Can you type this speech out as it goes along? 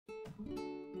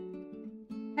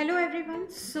Hello everyone.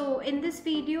 So in this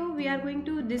video we are going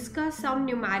to discuss some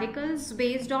numericals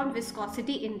based on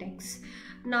viscosity index.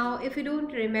 Now if you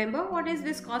don't remember what is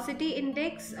viscosity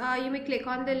index, you may click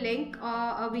on the link.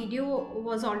 A video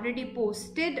was already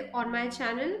posted on my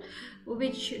channel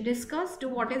which discussed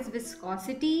what is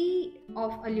viscosity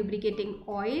of a lubricating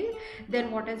oil,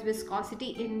 then what is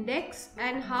viscosity index,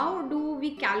 and how do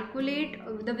we calculate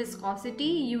the viscosity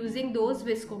using those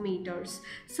viscometers.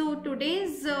 So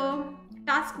today's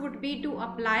task would be to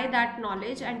apply that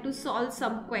knowledge and to solve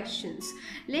some questions.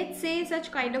 Let's say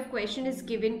such kind of question is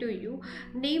given to you.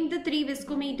 Name the three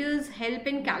viscometers help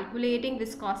in calculating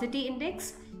viscosity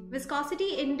index.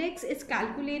 Viscosity index is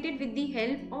calculated with the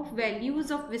help of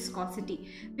values of viscosity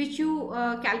which you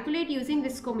calculate using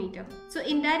viscometer. So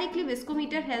indirectly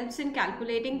viscometer helps in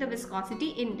calculating the viscosity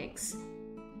index.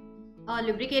 A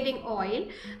lubricating oil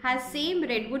has same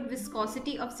redwood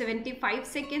viscosity of 75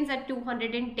 seconds at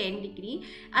 210 degree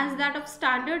as that of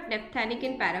standard naphthenic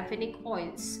and paraffinic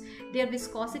oils. Their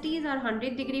viscosities are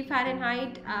 100 degree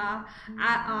Fahrenheit, are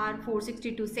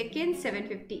 462 seconds,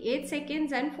 758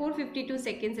 seconds and 452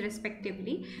 seconds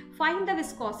respectively. Find the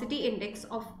viscosity index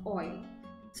of oil.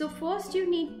 So first you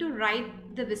need to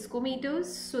write the viscometers.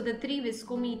 So the three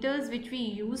viscometers which we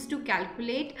use to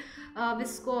calculate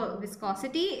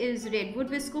viscosity is redwood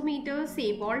viscometer,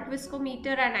 Seabolt viscometer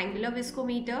and angular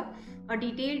viscometer. A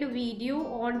detailed video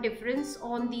on difference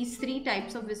on these three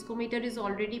types of viscometer is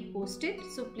already posted,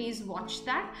 so please watch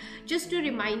that. Just to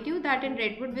remind you that in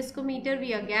redwood viscometer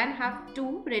we again have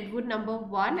two, redwood number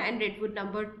 1 and redwood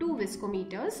number 2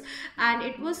 viscometers, and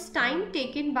it was time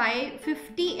taken by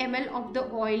 50 ml of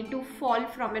the oil to fall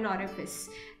from an orifice.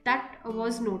 That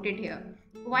was noted here.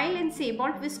 While in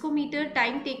Seabolt viscometer,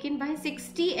 time taken by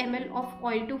 60 ml of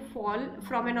oil to fall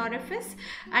from an orifice,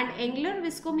 and angular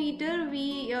viscometer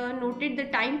we noted the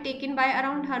time taken by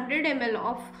around 100 ml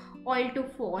of oil to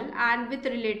fall, and with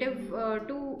relative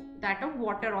to that of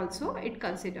water also it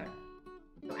considered.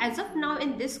 As of now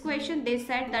in this question they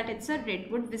said that it's a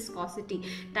redwood viscosity.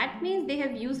 That means they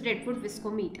have used redwood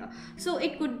viscometer. So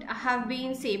it could have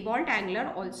been Seabolt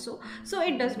angular also. So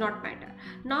it does not matter.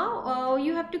 Now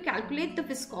you have to calculate the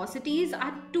viscosities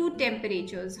at two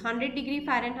temperatures, 100 degree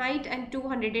Fahrenheit and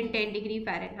 210 degree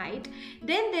Fahrenheit.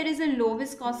 Then there is a low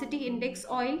viscosity index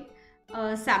oil,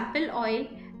 sample oil,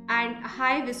 and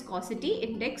high viscosity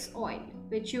index oil,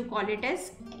 which you call it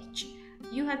as H.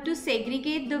 You have to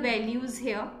segregate the values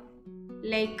here,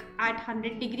 like at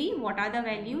 100 degree what are the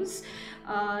values,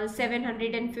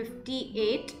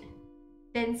 758,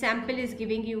 then sample is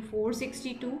giving you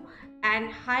 462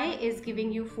 and high is giving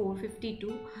you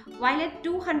 452, while at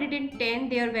 210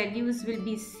 their values will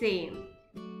be same.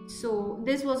 So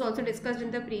this was also discussed in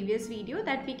the previous video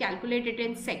that we calculate it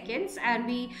in seconds and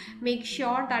we make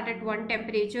sure that at one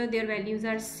temperature their values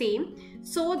are same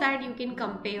so that you can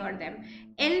compare them.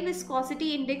 L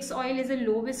viscosity index oil is a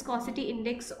low viscosity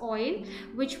index oil,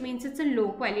 which means it's a low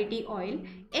quality oil.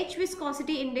 H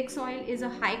viscosity index oil is a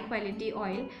high quality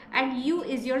oil, and U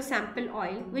is your sample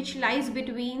oil, which lies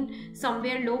between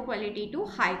somewhere low quality to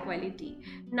high quality.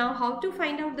 Now how to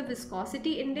find out the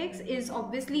viscosity index is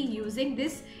obviously using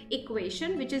this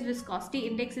equation, which is viscosity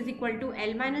index is equal to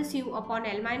L minus U upon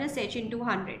L minus H into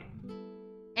 100.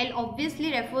 L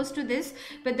obviously refers to this,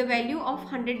 but the value of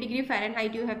 100 degree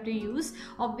Fahrenheit you have to use.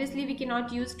 Obviously we cannot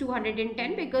use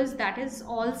 210 because that is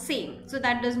all same, so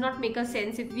that does not make a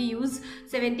sense if we use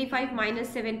 75 minus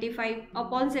 75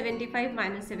 upon 75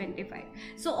 minus 75.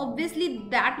 So obviously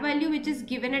that value which is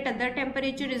given at other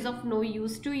temperature is of no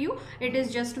use to you. It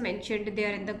is just mentioned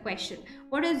there in the question.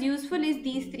 What is useful is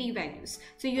these three values.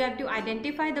 So you have to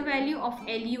identify the value of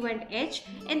L, U and H,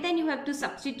 and then you have to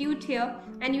substitute here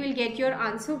and you will get your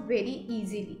answer very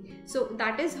easily. So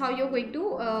that is how you're going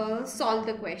to solve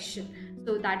the question.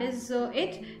 So that is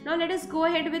it. Now let us go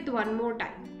ahead with one more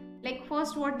time. Like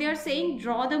first what they are saying,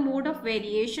 draw the mode of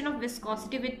variation of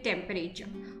viscosity with temperature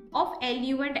of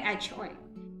Lu and H oil.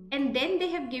 And then they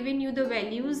have given you the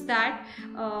values that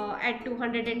at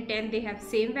 210 they have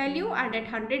same value, and at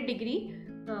 100 degree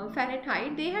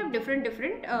Fahrenheit they have different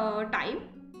time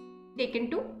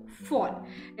taken to fall,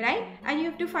 right? And you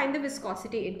have to find the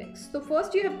viscosity index. So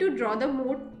first you have to draw the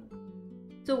mode.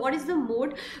 So what is the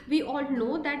mode? We all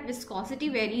know that viscosity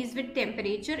varies with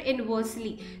temperature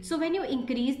inversely. So when you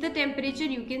increase the temperature,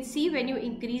 you can see when you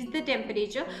increase the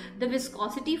temperature the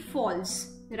viscosity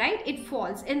falls, right? It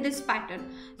falls in this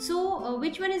pattern. So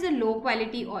which one is a low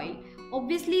quality oil?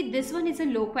 Obviously this one is a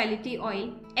low quality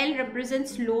oil. L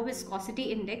represents low viscosity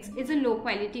index, is a low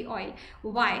quality oil.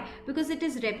 Why? Because it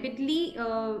is rapidly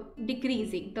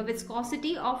decreasing. The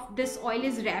viscosity of this oil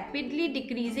is rapidly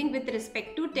decreasing with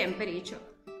respect to temperature.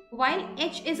 While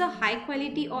H is a high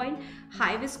quality oil,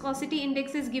 high viscosity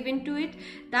index is given to it.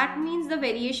 That means the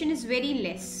variation is very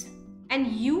less. And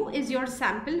U is your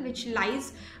sample, which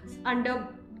lies under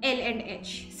L and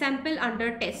H. Sample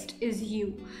under test is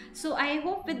U. So I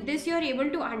hope with this you are able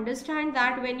to understand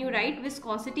that when you write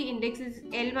viscosity index is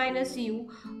L minus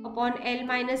U upon L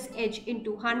minus H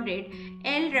into 100,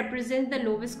 L represents the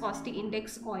low viscosity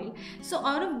index oil. So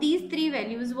out of these three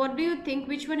values, what do you think,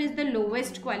 which one is the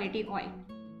lowest quality oil?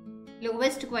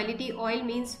 Lowest quality oil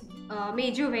means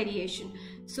major variation.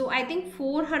 So I think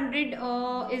 400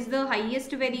 is the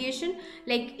highest variation.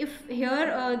 Like if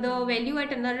here the value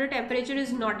at another temperature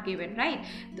is not given, right?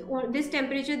 This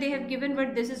temperature they have given,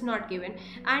 but this is not given,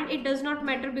 and it does not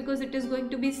matter because it is going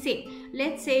to be same.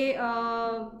 Let's say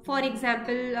for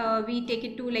example we take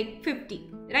it to like 50,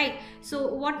 right?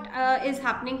 So what is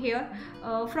happening here,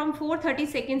 from 430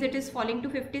 seconds it is falling to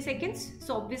 50 seconds.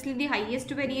 So obviously the highest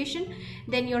variation.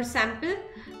 Then your sample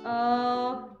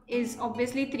is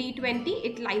obviously 320,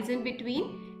 it lies in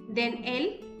between. Then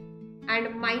L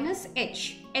and minus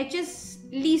H. H is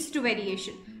least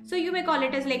variation, so you may call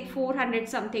it as like 400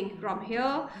 something from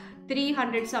here,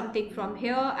 300 something from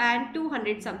here, and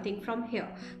 200 something from here.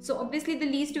 So obviously the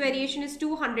least variation is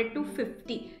 200 to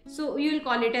 50, so you will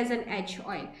call it as an H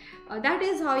oil. That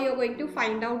is how you're going to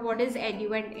find out what is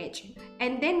LU and H.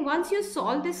 And then once you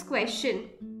solve this question,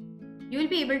 you will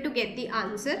be able to get the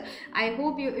answer. I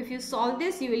hope if you solve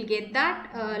this, you will get that.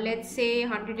 Let's say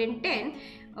 110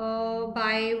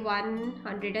 by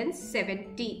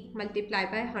 170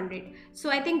 multiplied by 100. So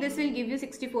I think this will give you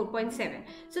 64.7.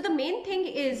 So the main thing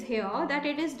is here that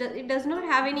it does not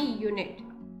have any unit,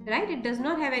 right? It does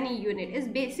not have any unit. It's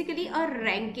basically a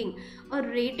ranking, a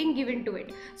rating given to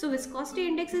it. So viscosity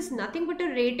index is nothing but a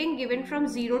rating given from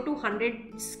 0 to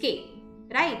 100 scale,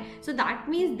 right? So that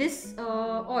means this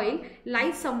oil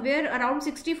lies somewhere around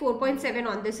 64.7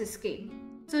 on this scale.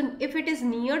 So if it is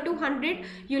near to 100,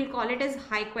 you'll call it as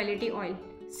high quality oil.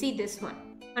 See this one,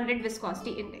 100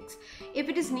 viscosity index. If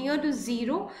it is near to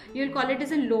 0, you'll call it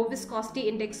as a low viscosity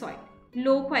index oil,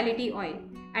 low quality oil.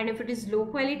 And if it is low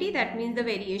quality, that means the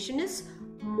variation is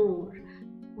more.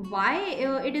 Why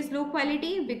it is low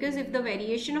quality? Because if the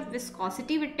variation of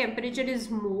viscosity with temperature is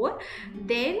more,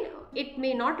 then it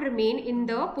may not remain in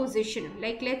the position.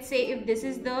 Like let's say if this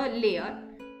is the layer,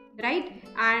 right,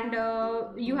 and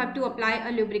you have to apply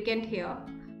a lubricant here.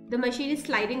 The machine is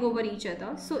sliding over each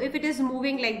other. So if it is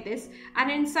moving like this,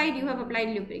 and inside you have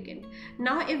applied lubricant.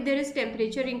 Now if there is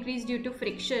temperature increase due to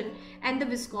friction and the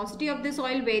viscosity of this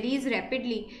oil varies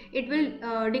rapidly, it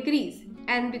will decrease,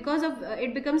 and because of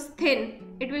it becomes thin,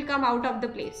 it will come out of the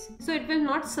place. So it will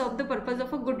not serve the purpose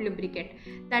of a good lubricant.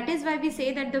 That is why we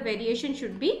say that the variation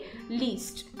should be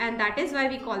least, and that is why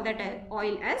we call that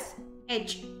oil as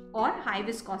H, or high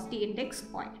viscosity index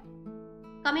oil.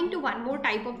 Coming to one more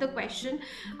type of the question,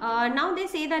 now they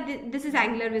say that this is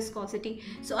angular viscosity.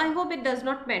 So I hope it does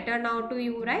not matter now to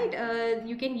you, right?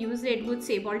 You can use Redwood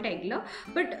Sebald Tegler,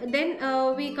 but then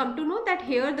we come to know that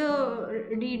here the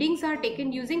readings are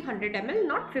taken using 100 ml,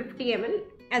 not 50 ml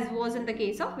as was in the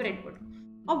case of Redwood,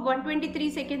 of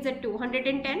 123 seconds at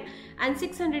 210 and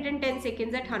 610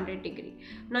 seconds at 100 degree.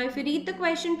 Now if you read the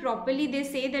question properly, they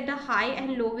say that the high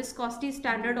and low viscosity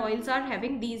standard oils are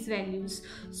having these values.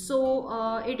 So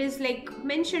it is like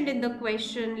mentioned in the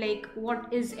question, like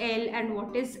what is L and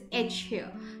what is H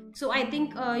here. So I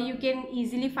think you can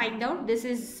easily find out this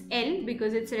is L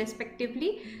because it's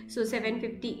respectively. So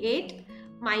 758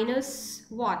 minus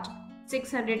what?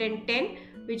 610,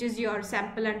 which is your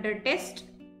sample under test.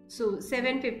 So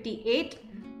 758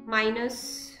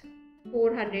 minus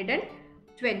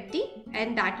 420,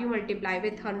 and that you multiply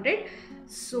with 100.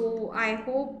 So I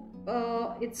hope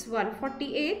it's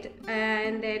 148,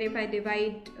 and then if I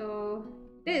divide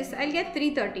this, I'll get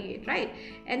 338, right?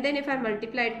 And then if I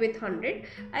multiply it with 100,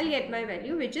 I'll get my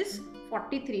value, which is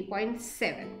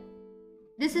 43.7.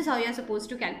 This is how you are supposed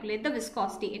to calculate the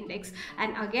viscosity index,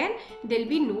 and again there will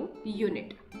be no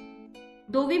unit.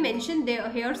 Though we mentioned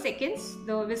here seconds,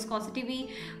 the viscosity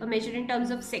we measure in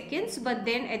terms of seconds, but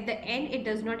then at the end it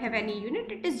does not have any unit.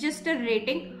 It is just a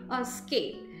rating, a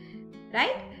scale,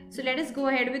 right? So let us go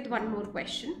ahead with one more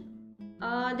question.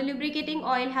 The lubricating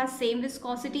oil has same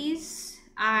viscosities,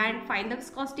 and find the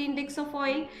viscosity index of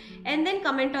oil, and then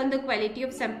comment on the quality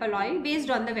of sample oil based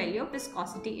on the value of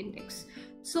viscosity index.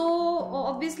 So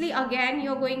obviously again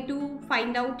you're going to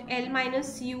find out L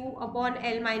minus U upon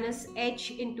L minus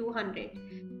H into 100.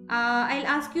 I'll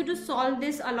ask you to solve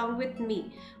this along with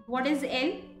me. What is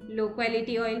L? Low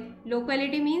quality oil. Low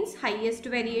quality means highest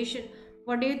variation.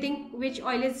 What do you think, which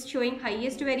oil is showing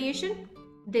highest variation?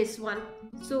 This one.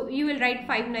 So you will write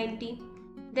 590.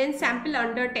 Then sample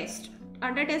under test.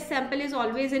 Under test sample is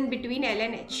always in between L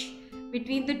and H,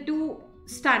 between the two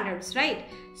standards, right?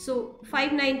 So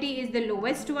 590 is the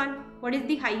lowest one. What is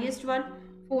the highest one?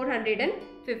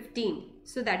 415.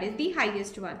 So that is the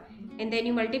highest one, and then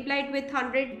you multiply it with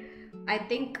 100. I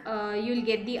think you'll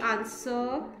get the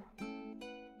answer.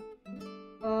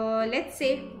 Let's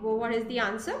say, what is the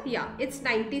answer? Yeah, it's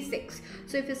 96.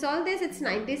 So if you solve this, it's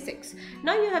 96.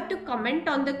 Now you have to comment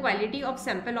on the quality of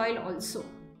sample oil also.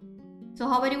 So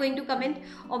how are you going to comment?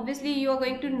 Obviously you are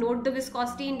going to note the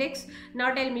viscosity index.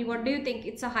 Now tell me, what do you think?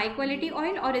 It's a high quality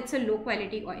oil or it's a low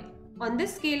quality oil? On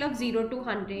this scale of 0 to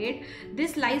 100,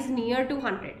 this lies near to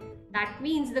 100. That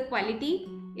means the quality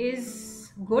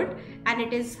is good and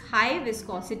it is high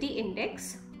viscosity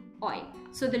index oil.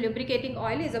 So the lubricating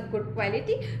oil is of good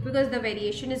quality because the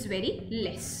variation is very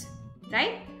less,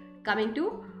 right? Coming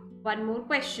to one more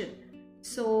question.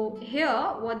 So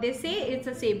here what they say, it's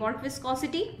a Seaborn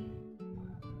viscosity,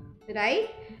 right?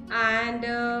 And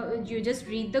you just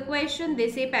read the question.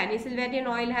 They say Pennsylvanian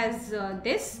oil has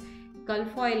this,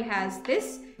 Gulf oil has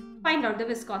this. Find out the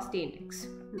viscosity index.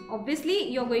 Obviously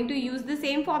you're going to use the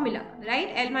same formula, right?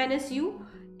 L minus U,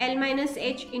 L minus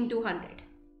H into 100.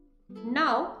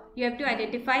 Now you have to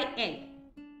identify L.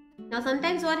 Now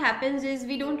sometimes what happens is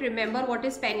we don't remember what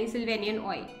is Pennsylvanian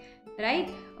oil, right?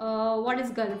 What is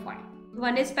Gulf oil?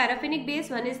 One is paraffinic base,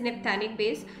 one is naphthenic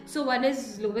base. So one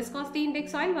is low viscosity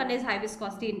index oil, one is high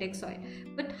viscosity index oil.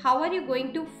 But how are you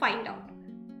going to find out?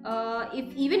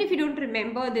 Even if you don't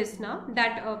remember this now,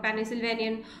 that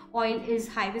Pennsylvanian oil is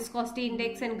high viscosity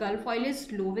index and Gulf oil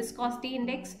is low viscosity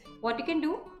index, what you can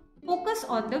do? Focus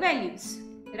on the values,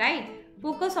 right?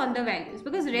 Focus on the values,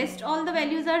 because rest all the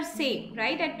values are same,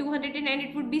 right? At 209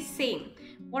 it would be same.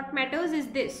 What matters is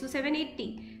this. So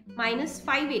 780 minus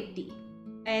 580,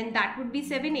 and that would be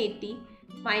 780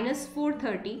 minus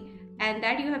 430, and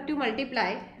that you have to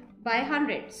multiply by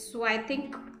 100. So I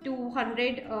think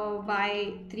 200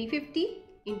 by 350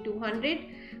 into 100.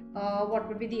 What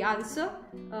would be the answer?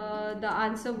 The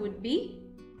answer would be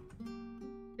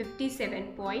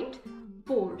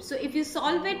 57.4. So if you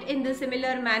solve it in the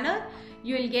similar manner,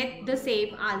 you will get the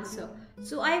same answer.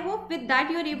 So I hope with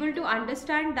that you are able to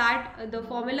understand that the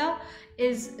formula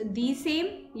is the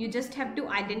same. You just have to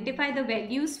identify the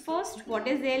values first. What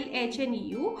is L, H and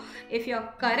U? If you're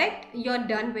correct, you're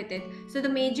done with it. So the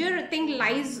major thing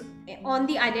lies on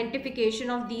the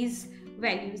identification of these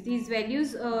values. These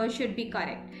values should be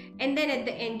correct, and then at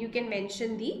the end you can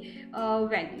mention the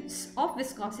values of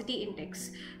viscosity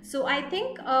index. So I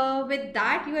think with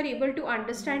that you are able to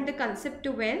understand the concept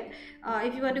well.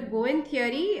 If you want to go in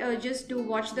theory, just do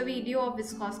watch the video of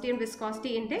viscosity and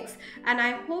viscosity index, and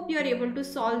I hope you are able to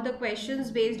solve the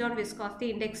questions based on viscosity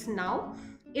index now.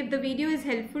 If the video is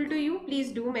helpful to you,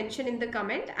 please do mention in the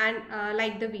comment and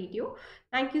like the video.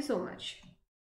 Thank you so much.